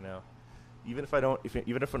for right now. Even if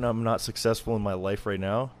I'm not successful in my life right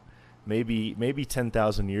now, maybe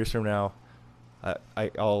 10,000 years from now,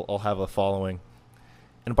 I'll have a following,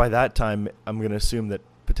 and by that time, I'm gonna assume that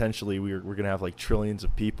potentially we're gonna have trillions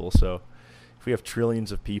of people. So if we have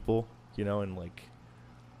trillions of people, you know, and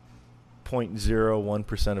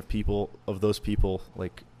 0.01% of those people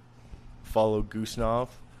follow Goosenov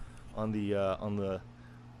on the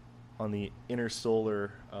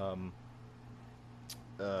intersolar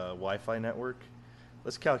Wi-Fi network.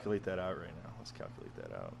 Let's calculate that out right now.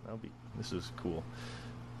 This is cool.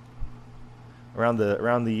 Around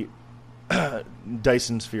the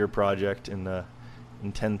Dyson Sphere project in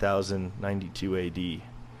 10,092 AD.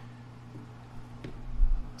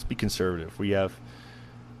 Let's be conservative. We have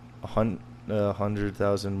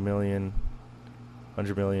 100,000 million,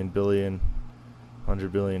 100 million, billion,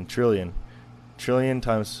 100 billion, trillion. Trillion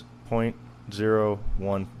times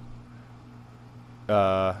 0.01.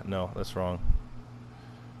 No, that's wrong.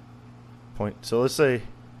 So let's say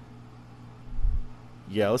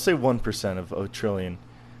 1% of a trillion.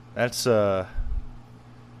 That's it's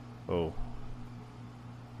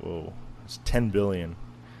 10 billion.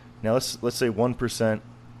 Now let's say 1%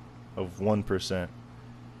 of 1%.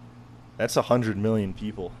 That's 100 million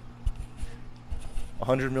people.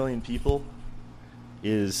 100 million people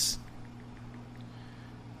is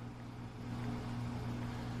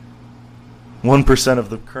 1% of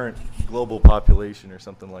the current global population or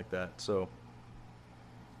something like that. So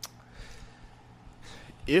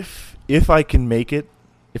if I can make it,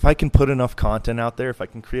 if I can put enough content out there, if I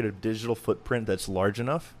can create a digital footprint that's large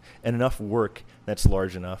enough and enough work that's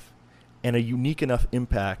large enough and a unique enough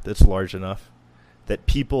impact that's large enough that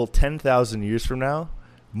people 10,000 years from now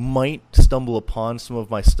might stumble upon some of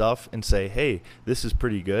my stuff and say, hey, this is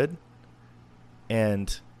pretty good.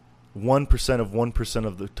 And 1% of 1%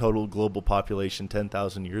 of the total global population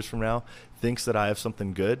 10,000 years from now thinks that I have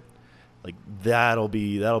something good. Like that'll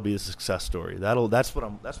be a success story. That's what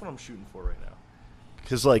I'm shooting for right now.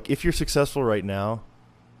 Because like if you're successful right now,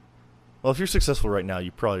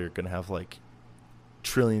 you probably are going to have like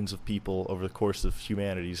trillions of people over the course of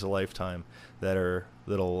humanity's lifetime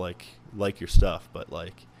that'll like your stuff. But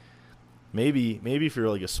like maybe if you're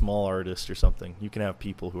like a small artist or something, you can have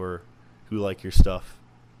people who like your stuff.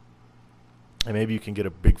 And maybe you can get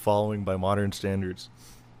a big following by modern standards.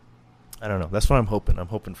 I don't know. That's what I'm hoping. I'm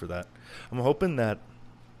hoping for that. I'm hoping that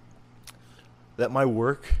my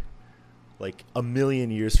work, like a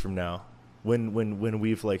million years from now, when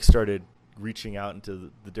we've like started reaching out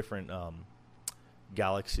into the different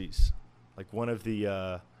galaxies, like one of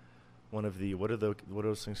the what are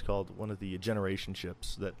those things called? One of the generation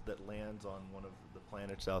ships that lands on one of the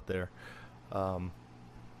planets out there.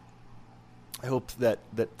 I hope that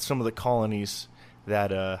some of the colonies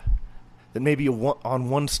that maybe on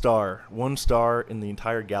one star in the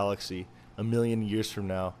entire galaxy a million years from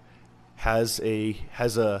now has a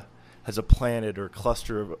planet or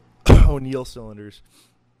cluster of O'Neill cylinders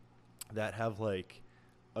that have like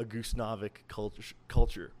a Gusnovic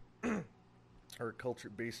culture or culture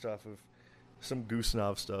based off of some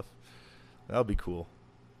Gusnov stuff. That would be cool.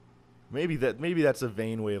 Maybe that's a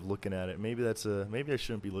vain way of looking at it. Maybe I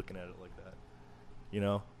shouldn't be looking at it like that. You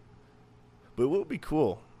know? But it would be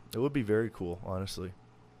cool. It would be very cool, honestly.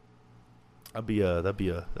 That'd be a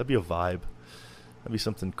vibe. That'd be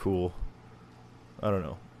something cool. I don't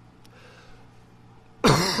know.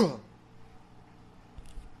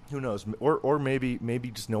 Who knows? Or maybe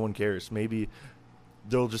just no one cares. Maybe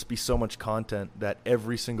there'll just be so much content that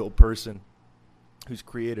every single person who's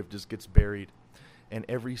creative just gets buried, and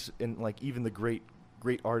like even the great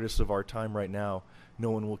artists of our time right now,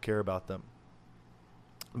 no one will care about them.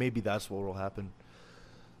 Maybe that's what will happen.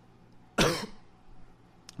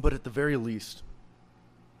 But at the very least,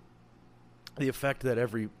 the effect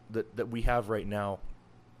that we have right now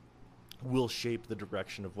will shape the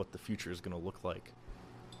direction of what the future is going to look like.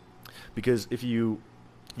 Because if you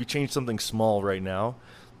change something small right now,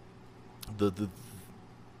 the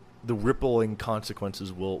rippling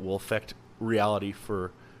consequences will affect reality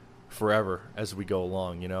for forever as we go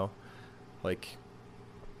along, you know? Like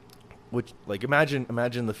imagine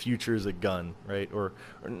the future is a gun, right? Or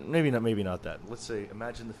maybe not that. Let's say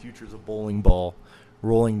imagine the future is a bowling ball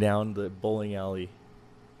rolling down the bowling alley,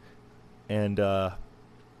 and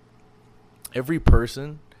every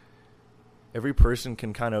person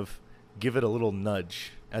can kind of give it a little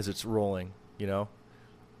nudge as it's rolling, you know?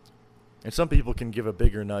 And some people can give a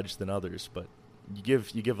bigger nudge than others, but you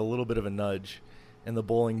give a little bit of a nudge, and the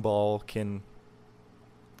bowling ball can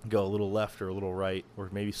go a little left or a little right, or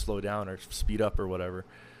maybe slow down or speed up or whatever.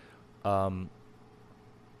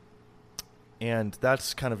 And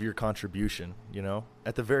that's kind of your contribution, you know?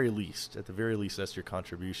 At the very least, that's your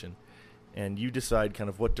contribution. And you decide kind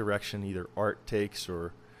of what direction either art takes,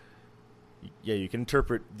 or you can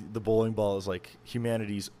interpret the bowling ball as like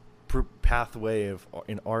humanity's pathway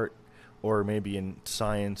in art, or maybe in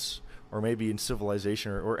science, or maybe in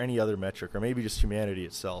civilization, or any other metric, or maybe just humanity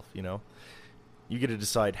itself, you know? You get to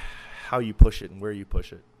decide how you push it and where you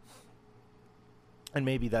push it. And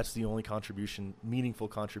maybe that's the only meaningful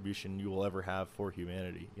contribution you will ever have for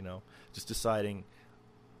humanity, you know? Just deciding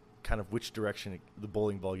kind of which direction the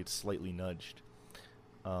bowling ball gets slightly nudged.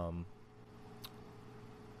 And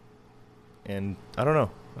I don't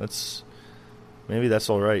know. Maybe that's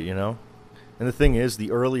all right, you know? And the thing is,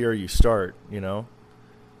 the earlier you start, you know,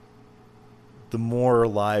 the more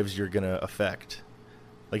lives you're going to affect.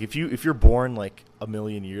 Like if you're born like a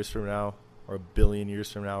million years from now, or a billion years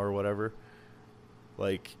from now, or whatever,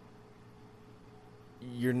 like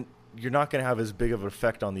you're not going to have as big of an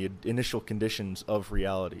effect on the initial conditions of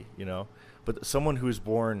reality, you know? But someone who was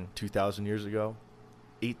born 2,000 years ago,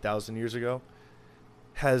 8,000 years ago,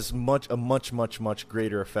 has a much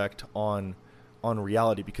greater effect on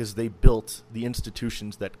reality, because they built the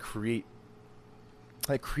institutions that created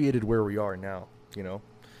where we are now, you know?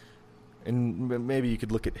 And maybe you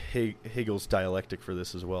could look at Hegel's dialectic for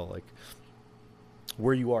this as well. Like,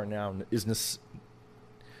 where you are now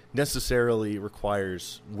necessarily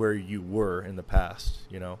requires where you were in the past,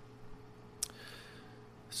 you know?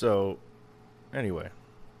 So, anyway.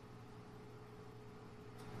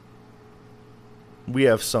 We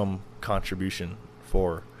have some contribution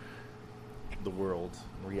for the world,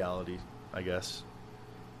 reality, I guess.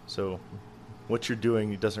 So, what you're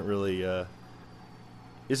doing doesn't really,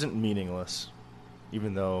 isn't meaningless,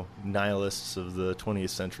 even though nihilists of the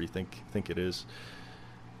 20th century think it is.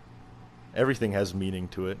 Everything has meaning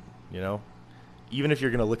to it, you know? Even if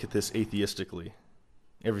you're going to look at this atheistically,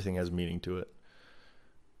 everything has meaning to it.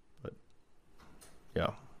 But,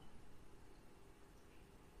 yeah.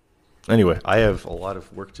 Anyway, I have a lot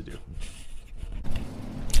of work to do.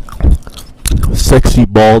 Sexy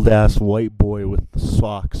bald ass white boy with the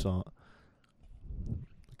socks on.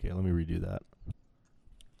 Okay, let me redo that.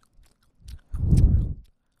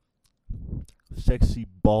 Sexy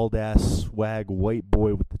bald ass swag white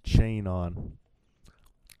boy with the chain on.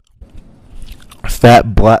 Fat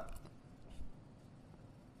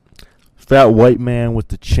white man with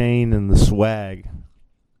the chain and the swag.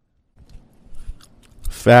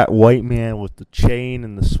 Fat white man with the chain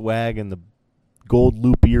and the swag and the gold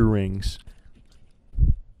loop earrings.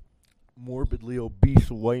 Morbidly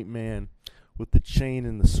obese white man with the chain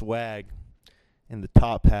and the swag and the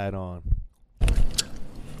top hat on.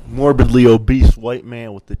 Morbidly obese white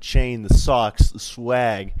man with the chain, the socks, the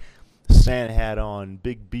swag, the Santa hat on,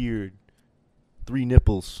 big beard, 3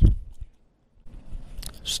 nipples.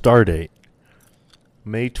 Stardate,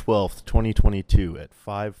 May 12th, 2022 at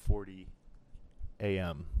 5:40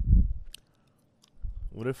 a.m.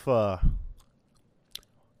 What if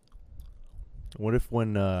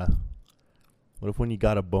when you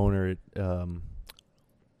got a boner it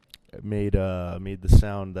made the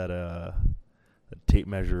sound that a tape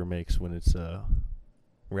measure makes when it's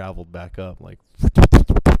raveled back up, like.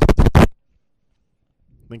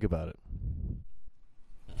 Think about it.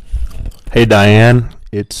 Hey Diane,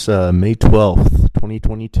 it's May 12th,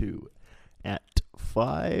 2022 at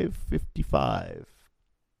 5:55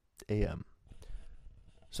 a.m.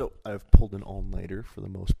 So I've pulled an all-nighter for the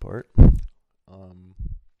most part.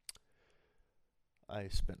 I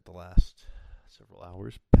spent the last several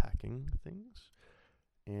hours packing things,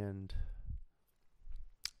 and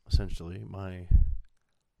essentially my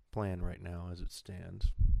plan right now as it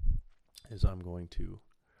stands is I'm going to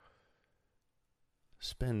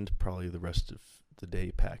spend probably the rest of the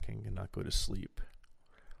day packing and not go to sleep.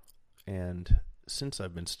 And since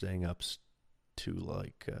I've been staying up to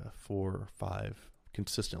like 4 or 5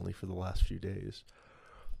 consistently for the last few days,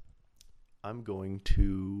 I'm going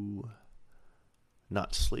to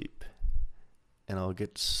not sleep, and I'll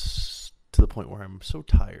get to the point where I'm so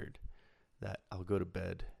tired that I'll go to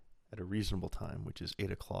bed at a reasonable time, which is 8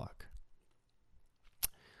 o'clock,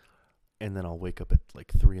 and then I'll wake up at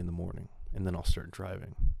like 3 in the morning, and then I'll start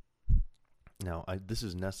driving. Now, this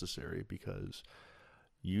is necessary because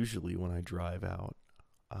usually when I drive out,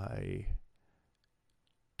 I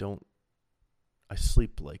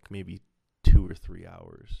sleep like maybe 2 or 3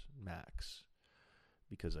 hours max,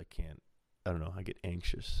 because I get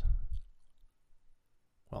anxious.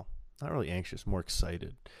 Well, not really anxious, more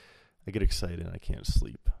excited. I get excited and I can't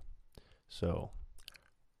sleep. So,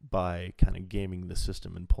 by kind of gaming the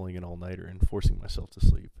system and pulling an all-nighter and forcing myself to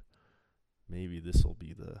sleep, maybe this will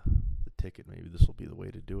be the ticket. Maybe this will be the way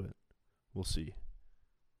to do it. We'll see.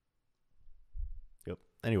 Yep.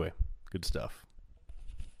 Anyway, good stuff.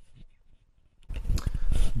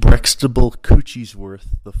 Brextable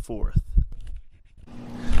Coochiesworth the Fourth.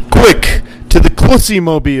 Quick to the Clussy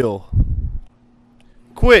Mobile.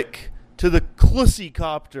 Quick to the Clussy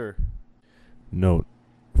Copter. Note,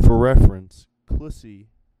 for reference, Clussy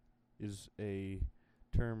is a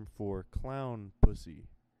term for clown pussy.